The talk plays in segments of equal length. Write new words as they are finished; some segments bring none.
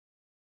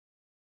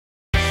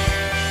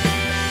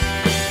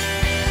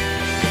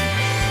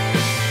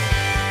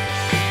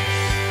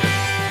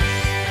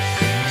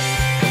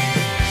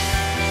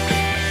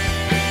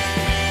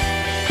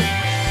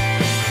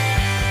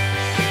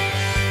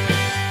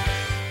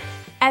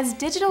As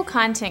digital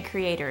content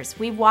creators,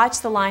 we've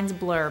watched the lines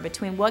blur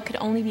between what could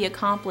only be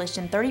accomplished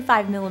in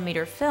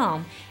 35mm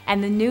film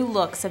and the new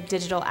looks of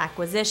digital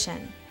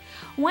acquisition.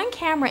 One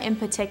camera in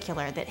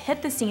particular that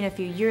hit the scene a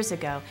few years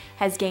ago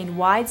has gained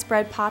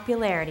widespread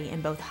popularity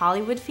in both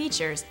Hollywood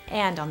features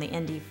and on the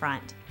indie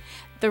front.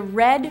 The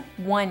Red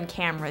 1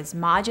 camera's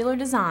modular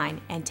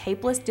design and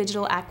tapeless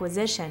digital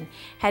acquisition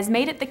has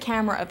made it the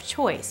camera of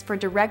choice for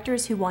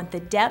directors who want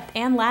the depth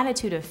and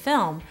latitude of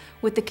film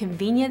with the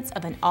convenience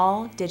of an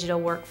all-digital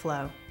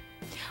workflow.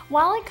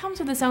 While it comes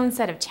with its own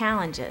set of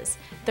challenges,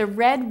 the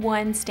Red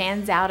 1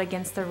 stands out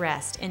against the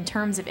rest in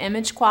terms of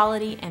image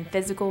quality and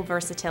physical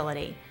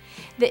versatility.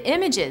 The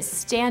images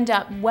stand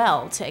up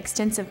well to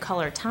extensive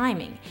color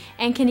timing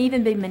and can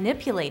even be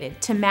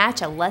manipulated to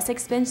match a less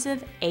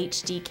expensive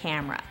HD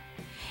camera.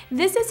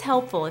 This is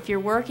helpful if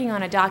you're working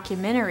on a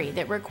documentary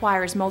that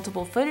requires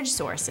multiple footage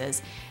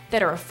sources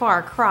that are a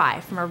far cry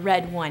from a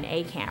Red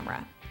 1A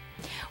camera.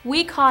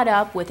 We caught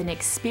up with an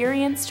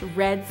experienced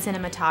Red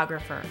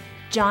cinematographer,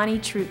 Johnny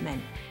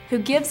Troutman, who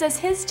gives us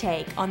his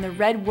take on the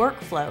Red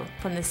workflow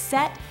from the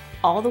set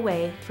all the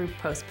way through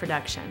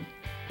post-production.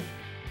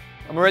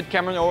 I'm a Red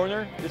camera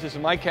owner. This is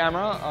my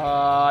camera.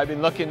 I've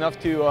been lucky enough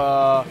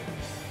to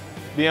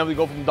being able to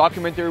go from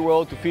documentary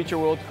world to feature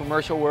world to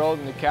commercial world,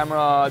 and the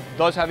camera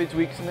does have its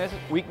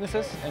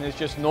weaknesses, and it's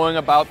just knowing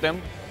about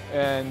them.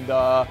 And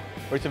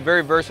it's a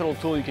very versatile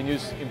tool you can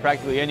use in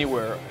practically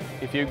anywhere.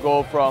 If you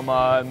go from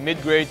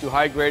mid-grade to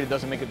high-grade, it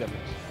doesn't make a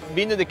difference.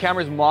 Being that the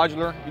camera is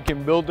modular, you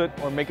can build it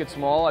or make it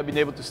small. I've been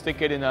able to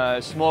stick it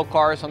in small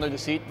cars under the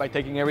seat by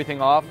taking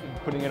everything off and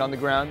putting it on the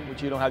ground,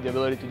 which you don't have the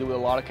ability to do with a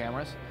lot of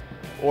cameras.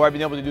 Or I've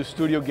been able to do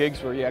studio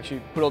gigs where you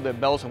actually put all the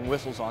bells and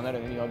whistles on it,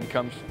 and it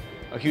becomes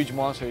a huge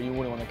monster you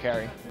wouldn't want to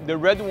carry. The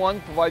Red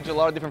 1 provides a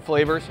lot of different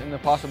flavors and the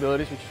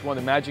possibilities, which is one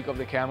of the magic of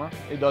the camera.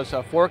 It does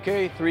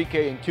 4K,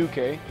 3K, and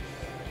 2K.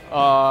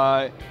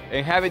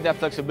 And having that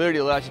flexibility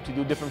allows you to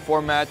do different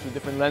formats with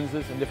different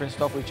lenses and different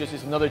stuff, which just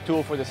is another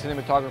tool for the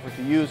cinematographer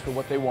to use for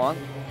what they want.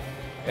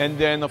 And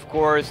then, of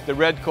course, the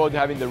Red code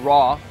having the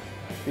RAW,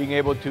 being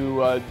able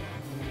to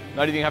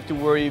not even have to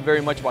worry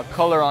very much about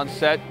color on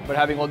set, but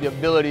having all the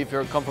ability, if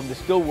you come from the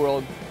still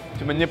world,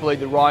 to manipulate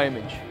the RAW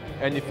image.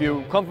 And if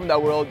you come from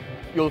that world,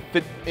 you'll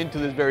fit into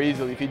this very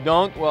easily. If you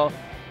don't, well,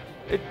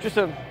 it's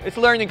a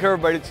learning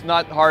curve, but it's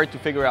not hard to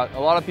figure out. A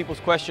lot of people's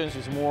questions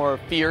is more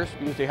fears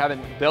because they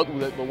haven't dealt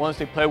with it, but once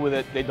they play with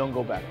it, they don't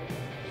go back.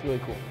 It's really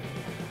cool.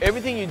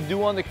 Everything you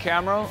do on the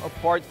camera,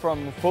 apart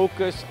from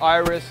focus,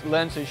 iris,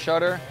 lens, and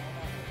shutter,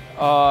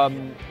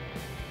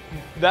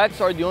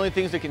 that's are the only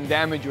things that can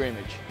damage your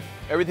image.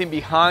 Everything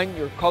behind,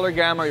 your color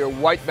gamma, your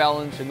white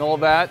balance, and all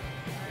that,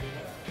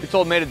 it's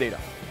all metadata.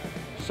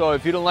 So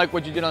if you don't like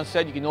what you did on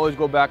set, you can always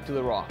go back to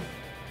the RAW.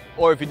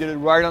 Or if you did it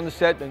right on the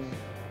set, then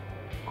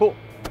cool,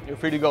 you're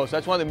free to go. So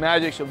that's one of the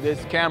magics of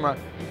this camera.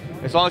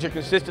 As long as you're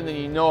consistent and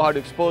you know how to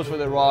expose for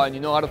the RAW, and you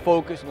know how to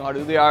focus, you know how to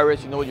do the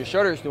iris, you know what your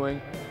shutter is doing,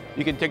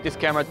 you can take this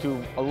camera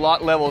to a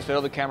lot levels that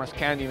other cameras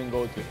can't even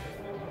go to.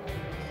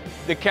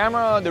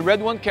 The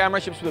Red 1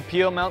 camera ships with a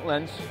PL mount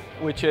lens,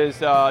 which is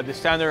the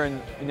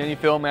standard in any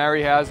film.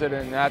 Arri has it,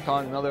 and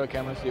Aton and other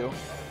cameras do.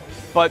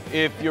 But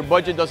if your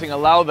budget doesn't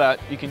allow that,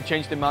 you can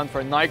change the mount for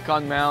a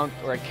Nikon mount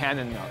or a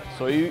Canon mount.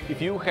 So if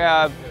you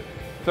have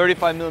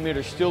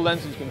 35mm still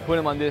lenses, you can put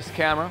them on this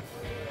camera.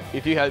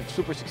 If you have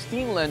Super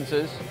 16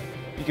 lenses,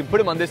 you can put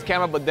them on this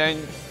camera, but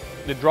then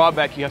the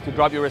drawback, you have to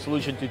drop your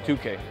resolution to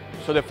 2K.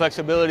 So the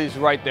flexibility is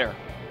right there.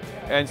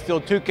 And still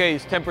 2K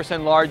is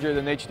 10% larger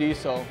than HD,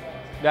 so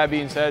that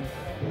being said,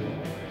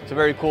 it's a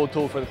very cool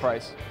tool for the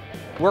price.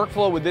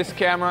 Workflow with this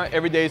camera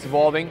every day is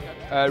evolving.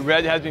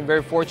 Red has been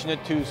very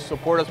fortunate to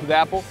support us with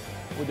Apple,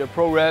 with their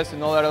ProRes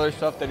and all that other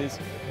stuff that is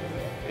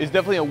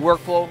definitely a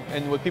workflow,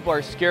 and what people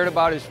are scared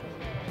about is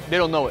they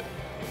don't know it.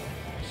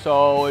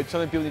 So it's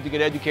something people need to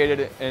get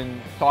educated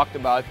and talked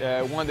about.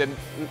 One of the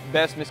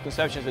best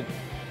misconceptions is that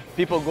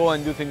people go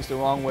and do things the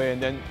wrong way,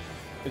 and then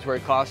it's where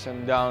it costs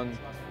them down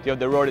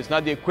the road. It's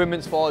not the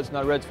equipment's fault, it's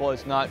not Red's fault,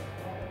 it's not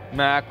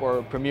Mac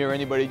or Premiere or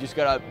anybody. You just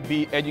gotta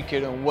be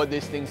educated on what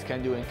these things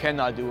can do and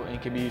cannot do, and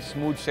it can be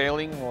smooth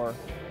sailing, or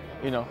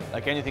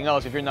like anything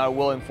else, if you're not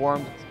well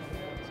informed,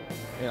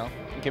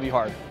 it can be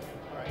hard.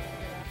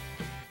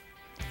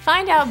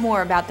 Find out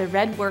more about the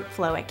Red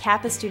workflow at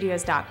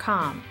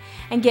kappastudios.com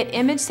and get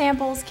image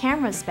samples,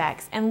 camera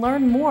specs, and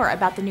learn more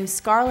about the new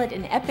Scarlett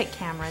and Epic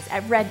cameras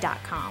at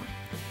red.com.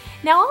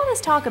 Now, all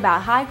this talk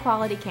about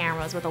high-quality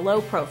cameras with a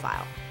low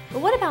profile,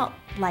 but what about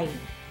lighting?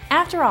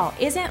 After all,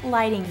 isn't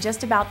lighting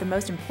just about the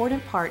most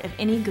important part of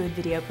any good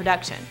video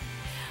production?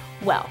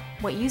 Well,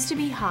 what used to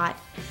be hot,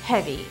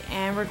 heavy,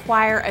 and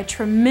require a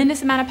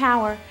tremendous amount of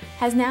power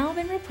has now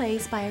been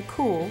replaced by a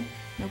cool,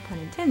 no pun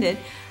intended,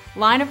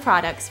 line of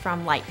products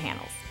from Light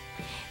Panels.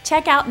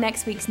 Check out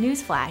next week's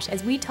Newsflash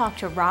as we talk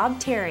to Rob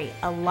Terry,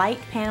 a light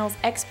panels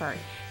expert,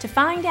 to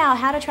find out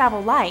how to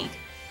travel light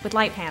with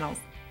light panels.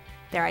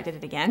 There, I did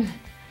it again.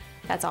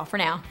 That's all for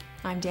now.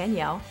 I'm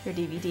Danielle, your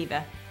DV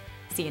Diva.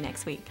 See you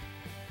next week.